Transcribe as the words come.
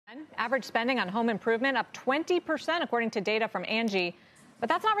Average spending on home improvement up 20%, according to data from Angi. But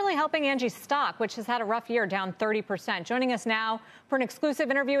that's not really helping Angi's stock, which has had a rough year, down 30%. Joining us now for an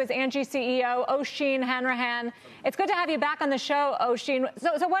exclusive interview is Angi CEO Oisin Hanrahan. It's good to have you back on the show, Oisin.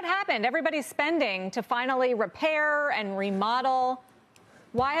 So what happened? Everybody's spending to finally repair and remodel.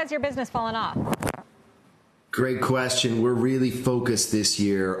 Why has your business fallen off? Great question. We're really focused this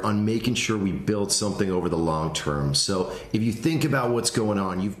year on making sure we build something over the long term. So if you think about what's going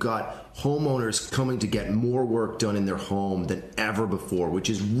on, you've got homeowners coming to get more work done in their home than ever before, which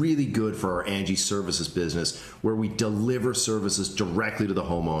is really good for our Angi Services business, where we deliver services directly to the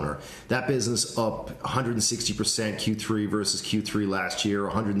homeowner. That business up 160% Q3 versus Q3 last year,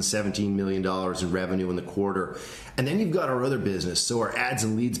 $117 million in revenue in the quarter. And then you've got our other business, so our ads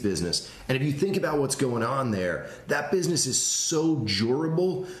and leads business. And if you think about what's going on there, that business is so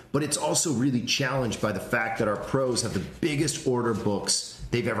durable, but it's also really challenged by the fact that our pros have the biggest order books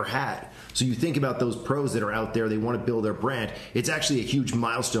they've ever had. So you think about those pros that are out there, they want to build their brand. It's actually a huge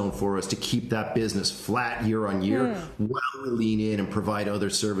milestone for us to keep that business flat year on year while we lean in and provide other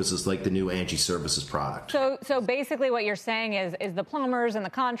services like the new Angi Services product. So basically what you're saying is the plumbers and the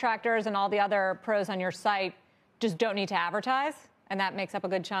contractors and all the other pros on your site just don't need to advertise, and that makes up a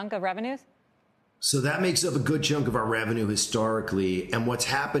good chunk of revenues? So that makes up a good chunk of our revenue historically. And what's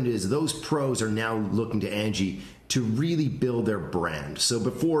happened is those pros are now looking to Angi to really build their brand. So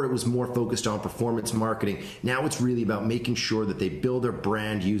before it was more focused on performance marketing. Now it's really about making sure that they build their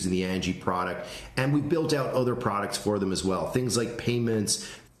brand using the Angi product. And we've built out other products for them as well. Things like payments,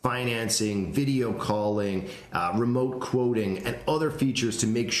 financing, video calling, remote quoting, and other features to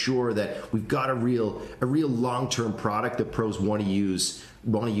make sure that we've got a real long-term product that pros want to use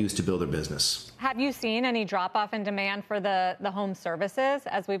to build their business. Have you seen any drop-off in demand for the home services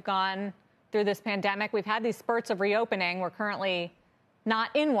as we've gone through this pandemic? We've had these spurts of reopening. We're currently not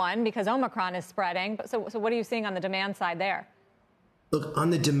in one because Omicron is spreading. So what are you seeing on the demand side there? Look, on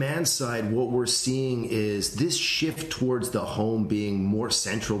the demand side, what we're seeing is this shift towards the home being more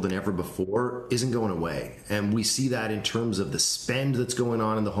central than ever before isn't going away. And we see that in terms of the spend that's going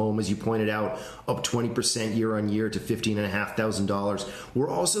on in the home, as you pointed out, up 20% year on year to $15,500. We're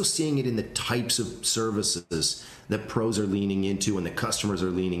also seeing it in the types of services that pros are leaning into and the customers are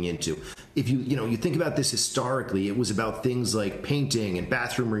leaning into. If you think about this historically, it was about things like painting and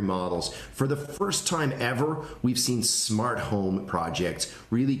bathroom remodels. For the first time ever, we've seen smart home projects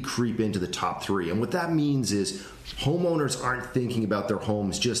really creep into the top three. And what that means is homeowners aren't thinking about their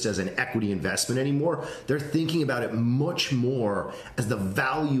homes just as an equity investment anymore. They're thinking about it much more as the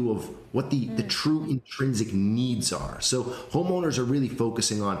value of what the true intrinsic needs are. So homeowners are really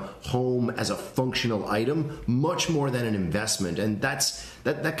focusing on home as a functional item much more than an investment. And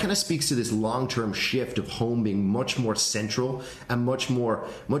that kind of speaks to this long-term shift of home being much more central and much more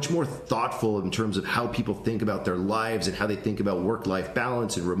thoughtful in terms of how people think about their lives and how they think about work-life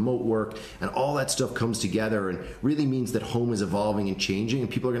balance and remote work, and all that stuff comes together and really means that home is evolving and changing, and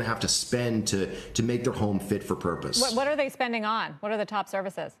people are going to have to spend to make their home fit for purpose. What are they spending on? What are the top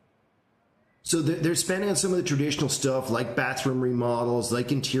services? So they're spending on some of the traditional stuff like bathroom remodels,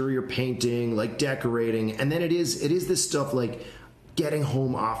 like interior painting, like decorating. And then it is this stuff like getting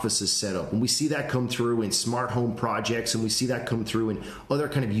home offices set up. And we see that come through in smart home projects, and we see that come through in other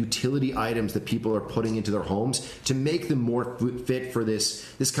kind of utility items that people are putting into their homes to make them more fit for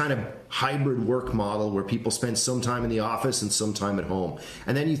this kind of hybrid work model where people spend some time in the office and some time at home.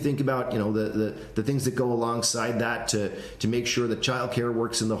 And then you think about the things that go alongside that to make sure that childcare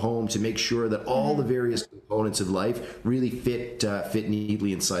works in the home, to make sure that all the various components of life really fit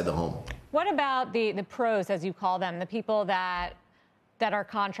neatly inside the home. What about the pros, as you call them, the people that are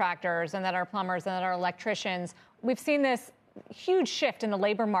contractors and that are plumbers and that are electricians? We've seen this huge shift in the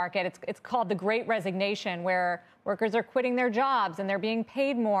labor market. It's called the Great Resignation, where workers are quitting their jobs and they're being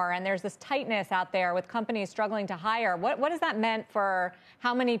paid more, and there's this tightness out there with companies struggling to hire. What has that meant for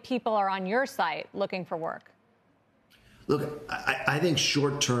how many people are on your site looking for work? Look, I think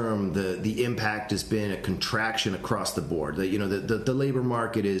short term, the impact has been a contraction across the board. The labor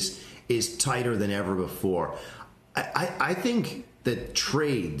market is tighter than ever before. I think that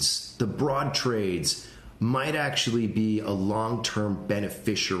trades, the broad trades, might actually be a long-term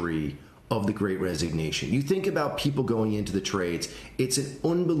beneficiary of the Great Resignation. You think about people going into the trades, it's an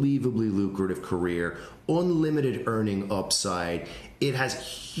unbelievably lucrative career, unlimited earning upside. It has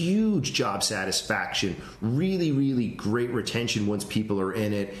huge job satisfaction, really, really great retention once people are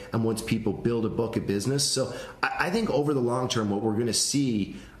in it and once people build a book of business. So I think over the long term, what we're going to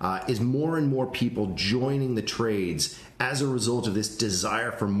see is more and more people joining the trades as a result of this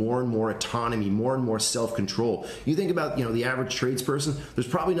desire for more and more autonomy, more and more self-control. You think about, the average tradesperson, there's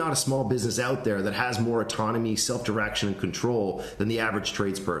probably not a small business out there that has more autonomy, self-direction, and control than the average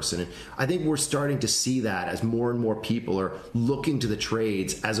tradesperson. And I think we're starting to see that as more and more people are looking to the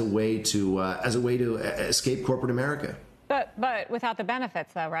trades as a way to escape corporate America. But without the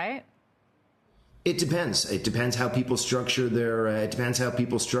benefits, though, right? It depends. It depends how people structure their. It depends how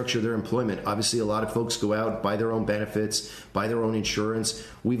people structure their employment. Obviously, a lot of folks go out, buy their own benefits, buy their own insurance.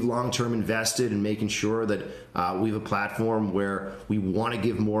 We've long-term invested in making sure that we have a platform where we want to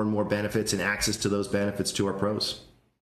give more and more benefits and access to those benefits to our pros.